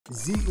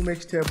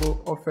Image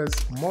Table offers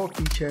more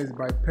features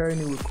by pairing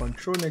it with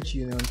Controlnet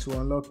Union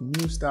to unlock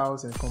new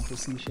styles and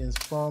compositions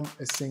from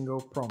a single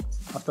prompt.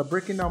 After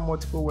breaking down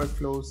multiple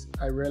workflows,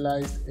 I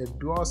realized a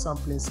dual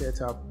sampling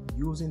setup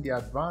using the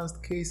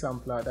advanced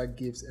K-sampler that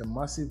gives a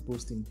massive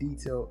boost in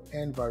detail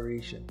and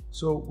variation.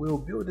 So we'll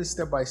build this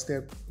step by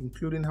step,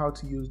 including how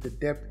to use the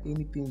Depth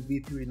Anything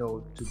v3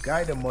 node to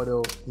guide the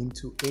model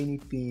into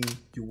anything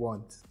you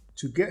want.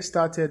 To get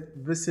started,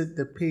 visit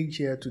the page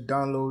here to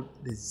download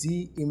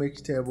the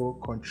Image Table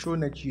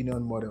Controlnet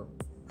Union model.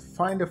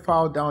 Find the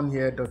file down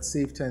here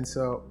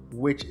 .savetensor,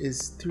 which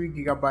is 3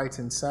 GB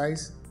in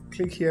size.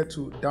 Click here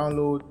to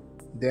download,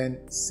 then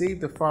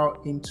save the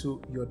file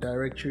into your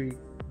directory.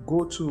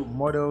 Go to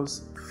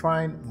Models,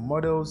 find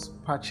Models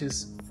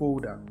Patches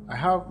folder. I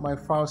have my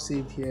file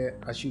saved here,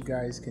 as you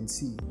guys can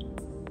see.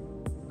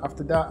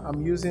 After that,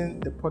 I'm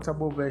using the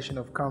portable version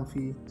of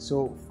Comfy,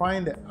 so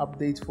find the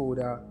Update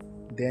folder.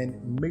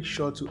 Then make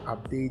sure to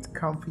update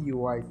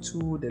comfyui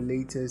to the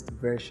latest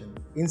version.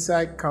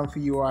 Inside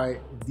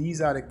comfyui,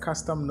 these are the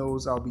custom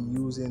nodes I'll be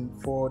using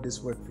for this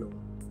workflow.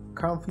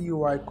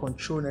 Comfyui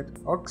Controlnet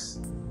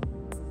aux,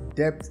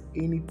 Depth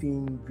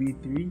Anything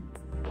v3,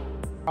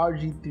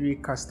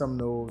 RG3 custom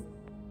node,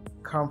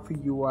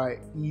 comfyui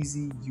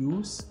Easy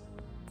Use,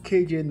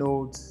 KJ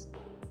nodes,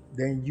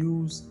 then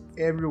use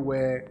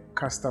Everywhere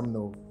custom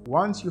node.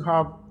 Once you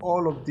have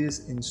all of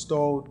this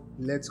installed,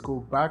 let's go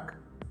back.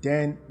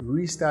 Then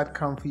restart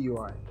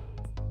comfyui.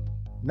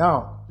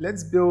 Now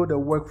let's build a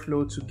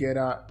workflow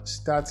together,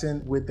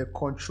 starting with the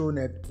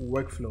Controlnet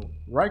workflow.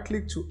 Right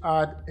click to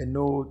add a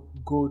node,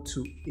 go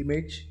to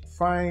Image,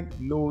 find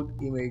Load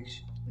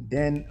Image,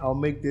 then I'll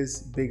make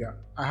this bigger.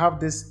 I have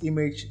this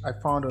image I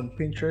found on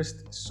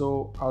Pinterest,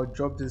 so I'll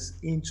drop this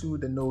into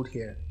the node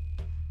here.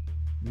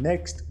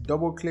 Next,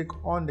 double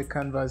click on the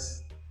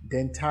canvas,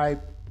 then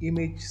type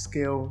image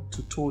scale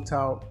to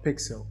total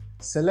pixel.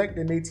 Select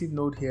the native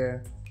node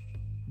here.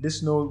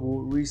 This node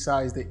will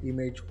resize the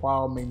image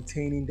while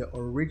maintaining the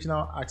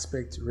original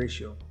aspect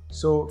ratio.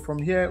 So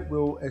from here,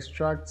 we'll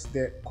extract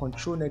the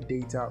Controlnet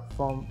data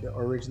from the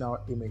original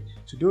image.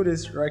 To do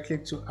this, right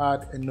click to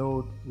add a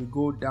node. We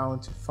go down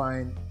to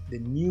find the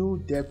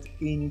new Depth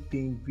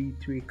Anything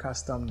v3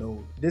 custom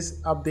node. This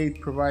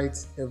update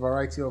provides a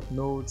variety of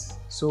nodes.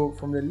 So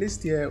from the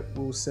list here,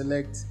 we'll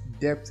select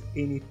Depth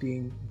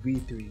Anything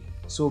v3.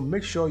 So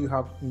make sure you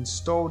have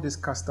installed this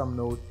custom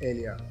node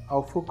earlier.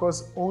 I'll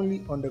focus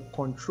only on the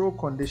control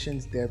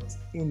conditions depth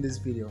in this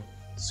video.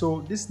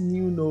 So this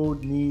new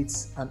node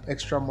needs an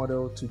extra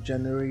model to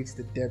generate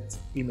the depth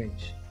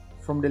image.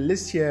 From the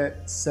list here,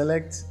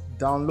 select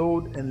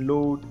Download and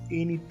Load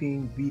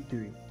Anything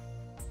v3.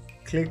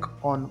 Click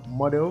on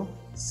Model,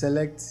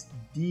 select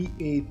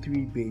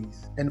DA3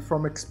 base. And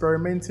from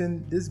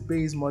experimenting, this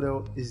base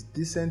model is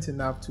decent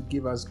enough to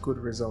give us good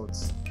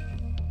results.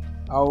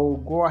 I'll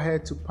go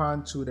ahead to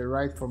pan to the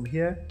right from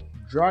here,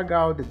 drag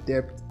out the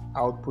depth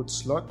output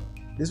slot.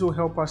 This will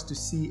help us to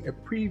see a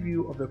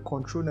preview of the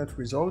Controlnet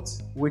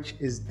results, which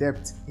is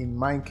depth in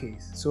my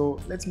case. So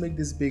let's make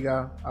this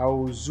bigger.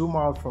 I'll zoom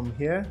out from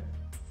here,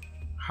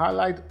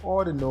 highlight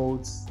all the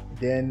nodes,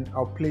 then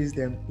I'll place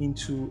them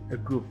into a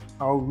group.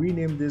 I'll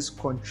rename this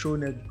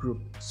Controlnet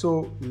group.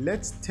 So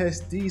let's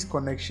test these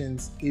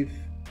connections if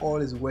all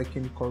is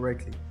working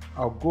correctly.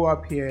 I'll go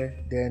up here,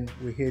 then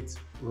we hit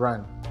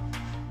run.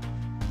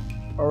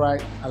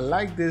 Alright, I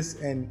like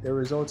this and the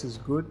result is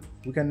good.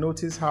 We can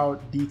notice how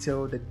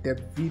detailed the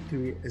Depth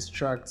v3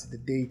 extracts the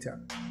data.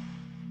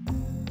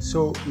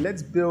 So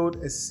let's build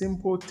a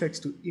simple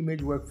text to image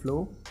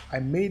workflow. I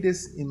made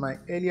this in my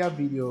earlier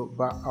video,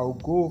 but I'll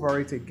go over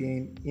it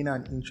again in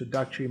an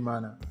introductory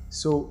manner.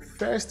 So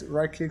first,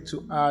 right click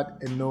to add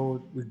a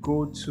node. We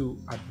go to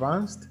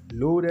Advanced,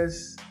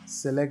 Loaders,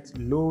 select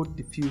Load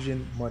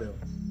Diffusion Model.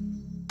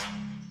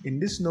 In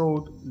this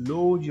node,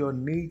 load your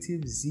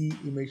native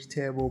Image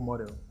Table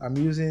model. I'm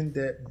using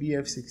the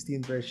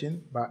BF16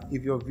 version, but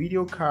if your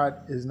video card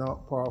is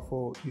not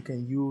powerful, you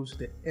can use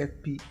the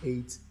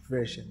FP8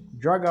 version.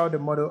 Drag out the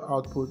model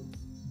output,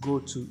 go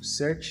to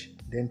Search,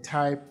 then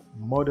type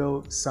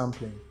Model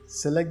Sampling.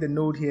 Select the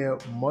node here,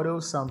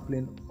 Model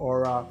Sampling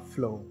Aura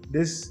Flow.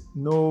 This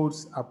node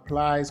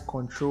applies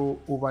control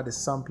over the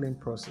sampling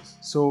process.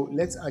 So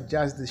let's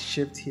adjust the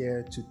shift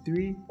here to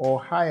 3 or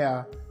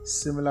higher,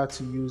 similar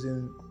to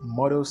using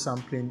Model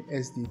Sampling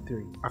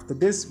SD3. After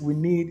this, we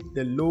need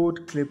the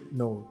Load Clip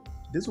node.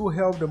 This will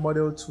help the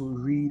model to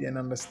read and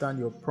understand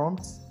your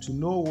prompt to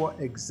know what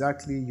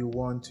exactly you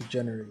want to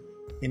generate.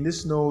 In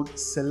this node,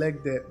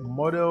 select the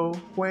model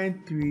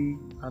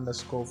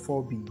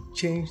point3_4b.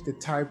 Change the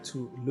type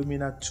to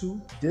Lumina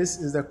 2. This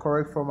is the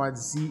correct format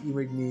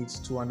Image needs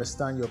to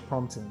understand your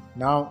prompting.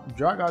 Now,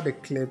 drag out the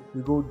clip.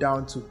 We go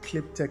down to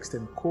Clip Text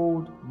and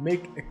Code.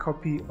 Make a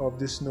copy of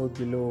this node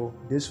below.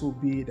 This will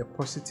be the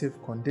positive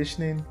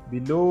conditioning.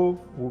 Below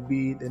will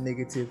be the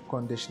negative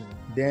conditioning.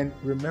 Then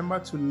remember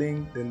to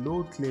link the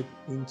load clip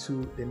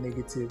into the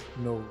negative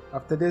node.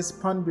 After this,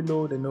 pan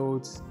below the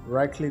nodes.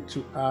 Right click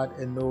to add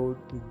a node.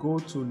 we go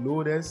to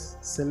Loaders,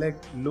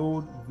 select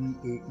Load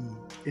VAE.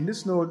 In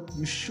this node,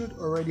 you should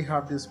already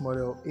have this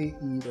model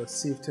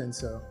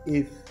AE.SafeTensor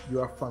if you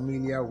are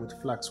familiar with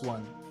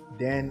Flax1.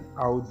 Then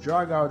I'll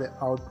drag out the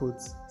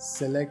output,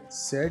 select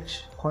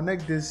Search,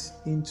 connect this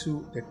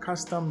into the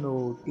custom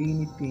node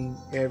Anything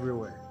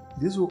Everywhere.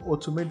 This will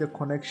automate the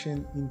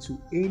connection into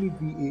any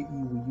VAE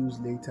we use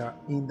later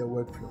in the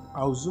workflow.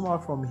 I'll zoom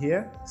out from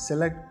here,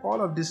 select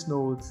all of these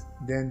nodes,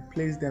 then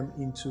place them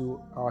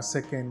into our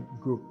second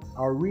group.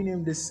 I'll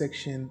rename this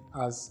section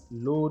as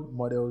Load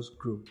Models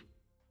Group.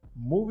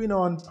 Moving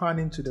on,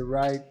 panning to the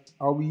right,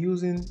 I'll be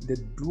using the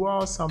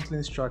dual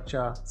sampling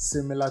structure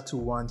similar to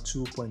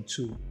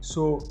 2.2.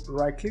 So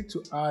right click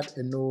to add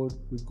a node,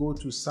 we go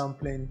to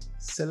sampling,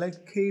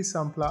 select K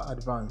Sampler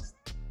Advanced.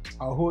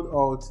 I'll hold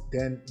Alt,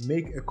 then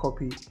make a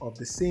copy of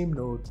the same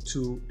node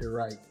to the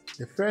right.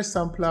 The first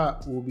sampler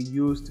will be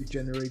used to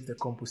generate the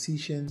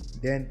composition,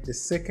 then the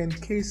second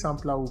K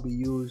sampler will be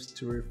used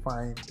to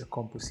refine the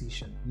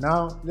composition.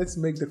 Now let's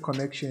make the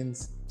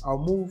connections. I'll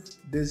move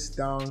this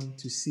down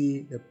to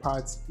see the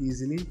parts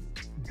easily.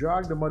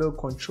 Drag the model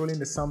controlling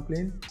the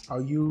sampling.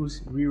 I'll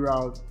use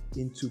reroute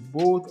into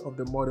both of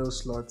the model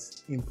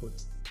slots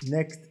input.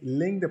 Next,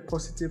 link the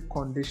positive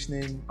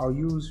conditioning. I'll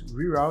use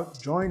reroute,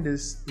 join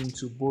this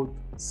into both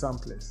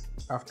samplers.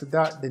 After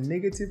that, the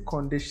negative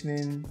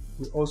conditioning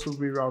we also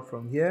reroute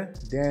from here.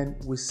 Then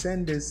we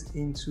send this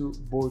into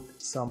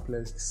both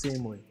samplers the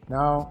same way.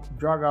 Now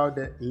drag out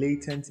the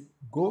latent,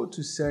 go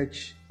to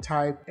search,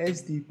 type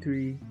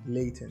SD3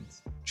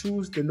 latent.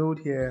 Choose the node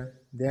here,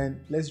 then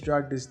let's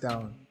drag this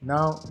down.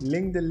 Now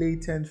link the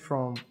latent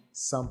from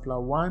sampler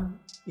 1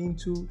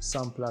 into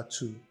sampler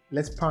 2.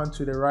 Let's pan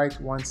to the right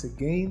once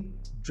again,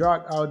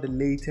 drag out the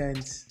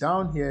latent.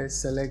 Down here,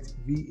 select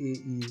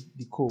VAE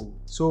decode.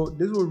 So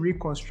this will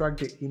reconstruct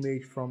the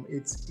image from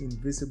its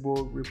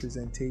invisible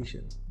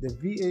representation. The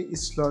VAE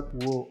slot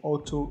will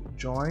auto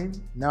join.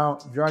 Now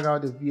drag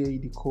out the VAE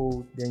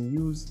decode, then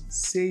use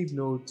save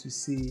node to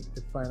see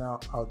the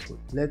final output.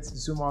 Let's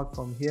zoom out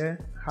from here,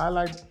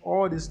 highlight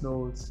all these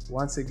nodes.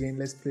 Once again,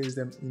 let's place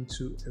them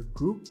into a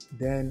group.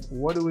 Then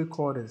what do we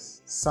call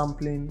this?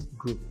 Sampling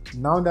group.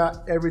 Now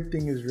that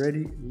everything is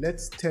ready,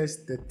 let's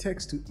test the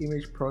text to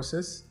image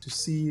process to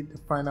see the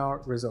final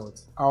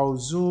result. I'll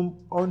zoom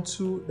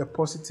onto the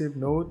positive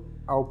node.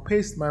 I'll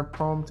paste my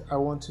prompt I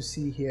want to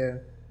see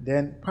here.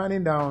 Then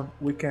panning down,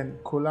 we can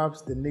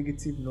collapse the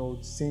negative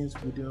node since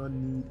we do not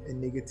need a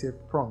negative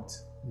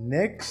prompt.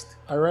 Next,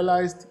 I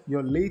realized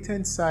your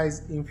latent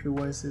size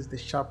influences the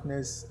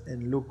sharpness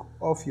and look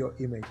of your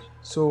image.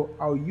 So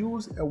I'll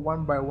use a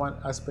 1:1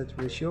 aspect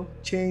ratio,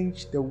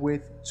 change the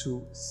width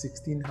to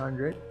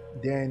 1600,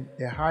 then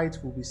the height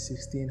will be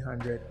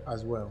 1600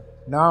 as well.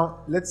 Now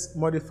let's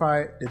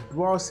modify the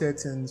dual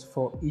settings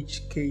for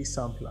each K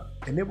sampler.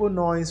 Enable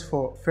noise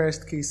for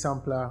first K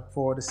sampler.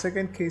 For the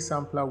second K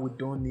sampler, we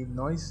don't need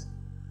noise.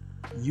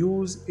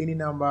 Use any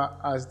number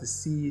as the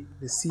seed.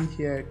 The seed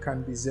here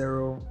can be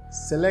 0.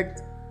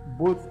 Select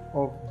both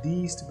of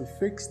these to be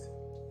fixed.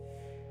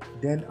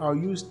 Then I'll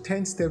use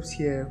 10 steps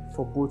here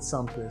for both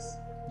samplers.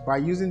 By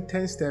using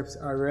 10 steps,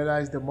 I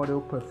realized the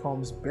model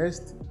performs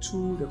best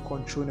to the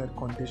Controlnet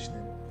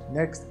conditioning.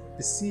 Next,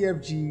 the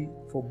CFG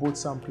for both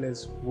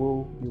samplers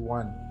will be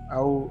 1. I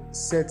will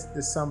set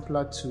the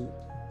sampler to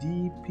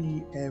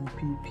DPMPP_SDE.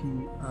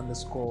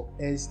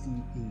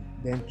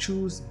 Then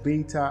choose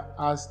beta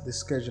as the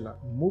scheduler.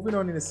 Moving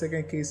on in the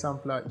second K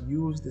sampler,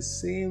 use the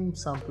same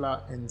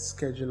sampler and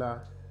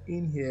scheduler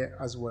in here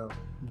as well.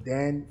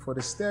 Then for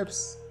the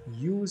steps,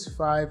 use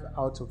 5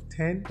 out of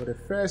 10 for the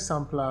first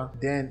sampler.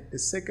 Then the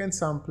second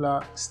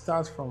sampler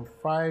starts from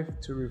 5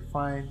 to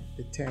refine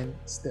the 10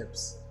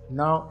 steps.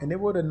 Now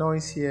enable the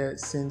noise here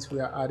since we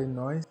are adding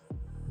noise.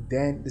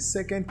 Then the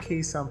second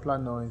K sampler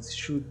noise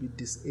should be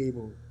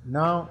disabled.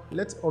 Now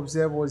let's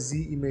observe what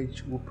Z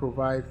image will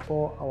provide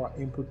for our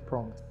input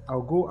prompt.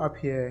 I'll go up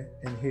here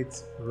and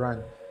hit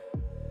run.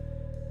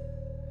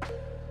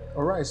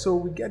 Alright, so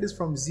we get this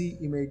from Z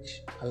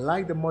image. I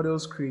like the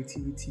model's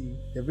creativity.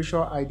 The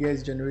visual idea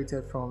is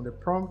generated from the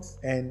prompt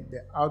and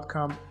the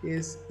outcome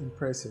is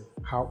impressive.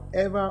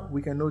 However,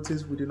 we can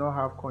notice we do not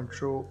have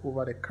control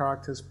over the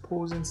character's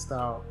posing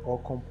style or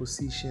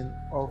composition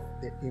of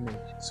the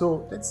image.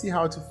 So let's see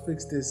how to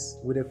fix this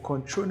with a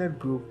Controlnet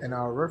group and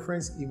our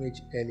reference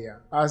image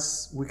earlier.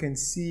 As we can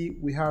see,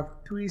 we have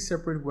 3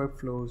 separate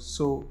workflows,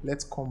 so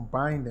let's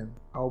combine them.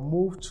 I'll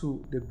move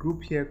to the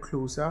group here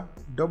closer,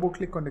 double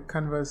click on the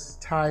canvas,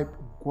 type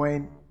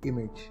Gwen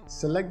image.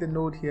 Select the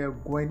node here,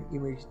 Gwen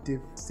image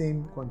div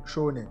same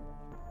Controlnet.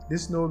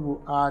 This node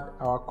will add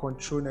our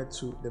Controlnet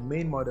to the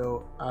main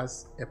model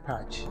as a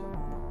patch.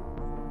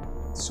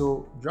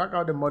 So drag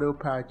out the model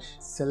patch,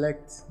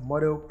 select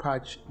model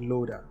patch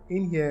loader.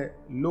 In here,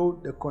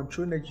 load the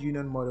Controlnet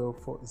union model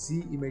for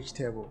Z image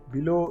table.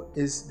 Below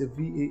is the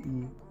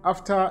VAE.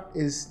 After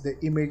is the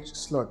image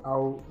slot.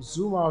 I'll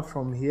zoom out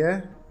from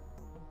here,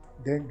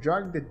 then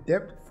drag the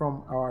depth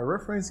from our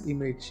reference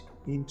image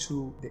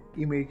into the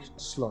image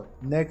slot.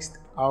 Next,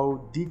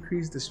 I'll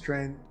decrease the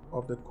strength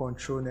of the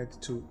ControlNet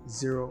to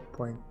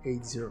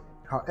 0.80.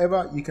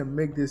 However, you can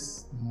make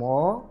this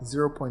more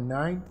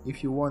 0.9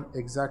 if you want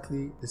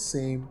exactly the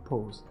same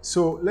pose.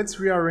 So let's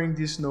rearrange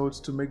these nodes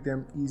to make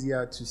them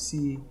easier to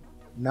see.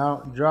 Now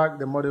drag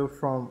the model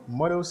from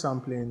model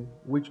sampling,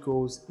 which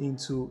goes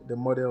into the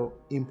model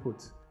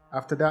input.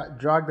 After that,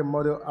 drag the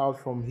model out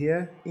from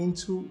here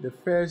into the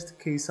first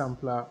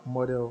K-sampler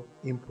model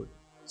input.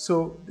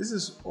 So this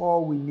is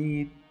all we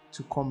need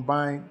to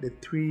combine the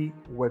three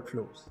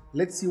workflows.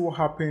 Let's see what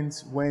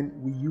happens when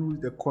we use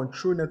the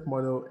ControlNet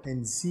model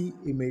and Z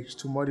image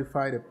to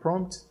modify the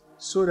prompt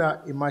so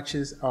that it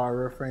matches our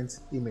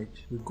reference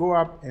image. We go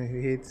up and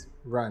we hit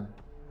run.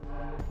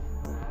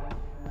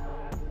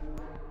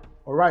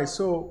 Alright,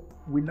 so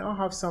we now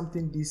have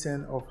something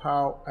decent of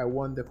how I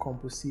want the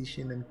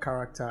composition and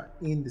character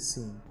in the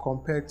scene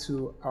compared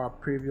to our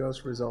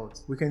previous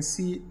results. We can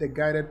see the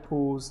guided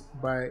pose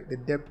by the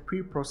depth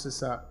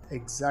preprocessor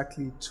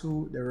exactly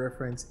to the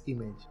reference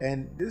image.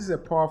 And this is a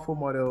powerful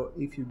model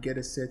if you get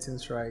the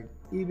settings right,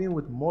 even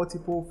with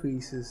multiple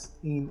faces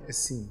in a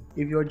scene.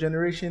 If your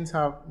generations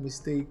have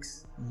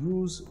mistakes,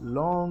 use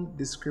long,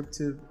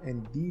 descriptive,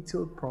 and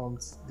detailed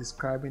prompts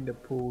describing the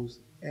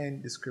pose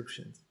and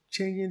descriptions.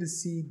 Changing the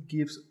seed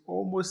gives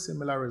almost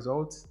similar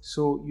results,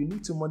 so you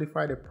need to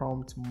modify the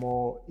prompt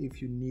more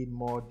if you need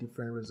more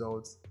different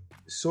results.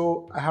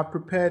 So I have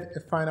prepared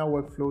a final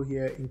workflow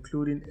here,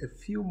 including a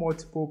few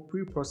multiple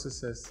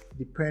preprocessors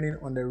depending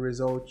on the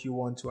result you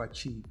want to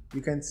achieve.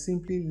 You can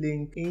simply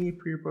link any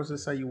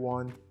preprocessor you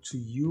want to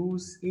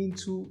use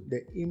into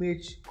the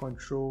image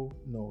control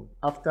node.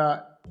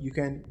 After, you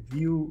can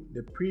view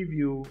the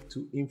preview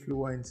to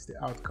influence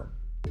the outcome.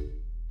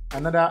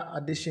 Another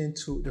addition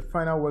to the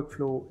final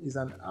workflow is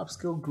an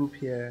upscale group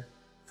here.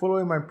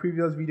 Following my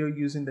previous video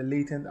using the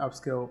latent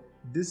upscale,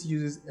 this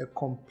uses a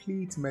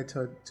complete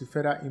method to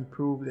further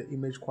improve the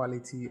image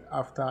quality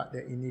after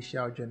the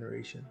initial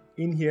generation.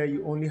 In here,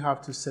 you only have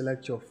to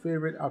select your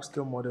favorite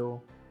upscale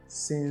model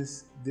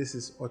since this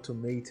is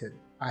automated.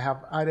 I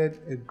have added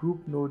a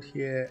group node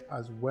here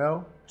as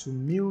well to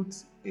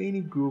mute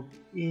any group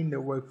in the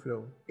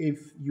workflow. If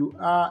you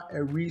are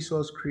a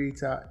resource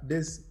creator,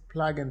 this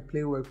plug and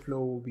play workflow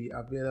will be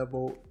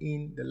available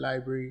in the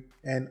library.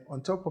 And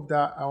on top of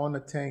that, I want to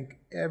thank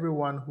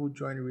everyone who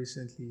joined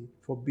recently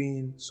for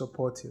being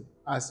supportive.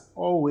 As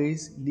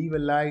always, leave a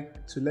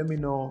like to let me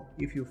know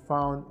if you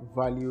found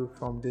value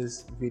from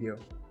this video.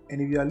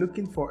 And if you are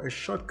looking for a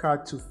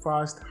shortcut to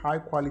fast, high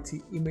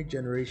quality image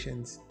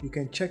generations, you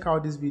can check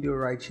out this video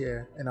right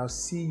here, and I'll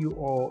see you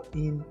all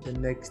in the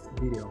next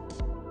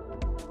video.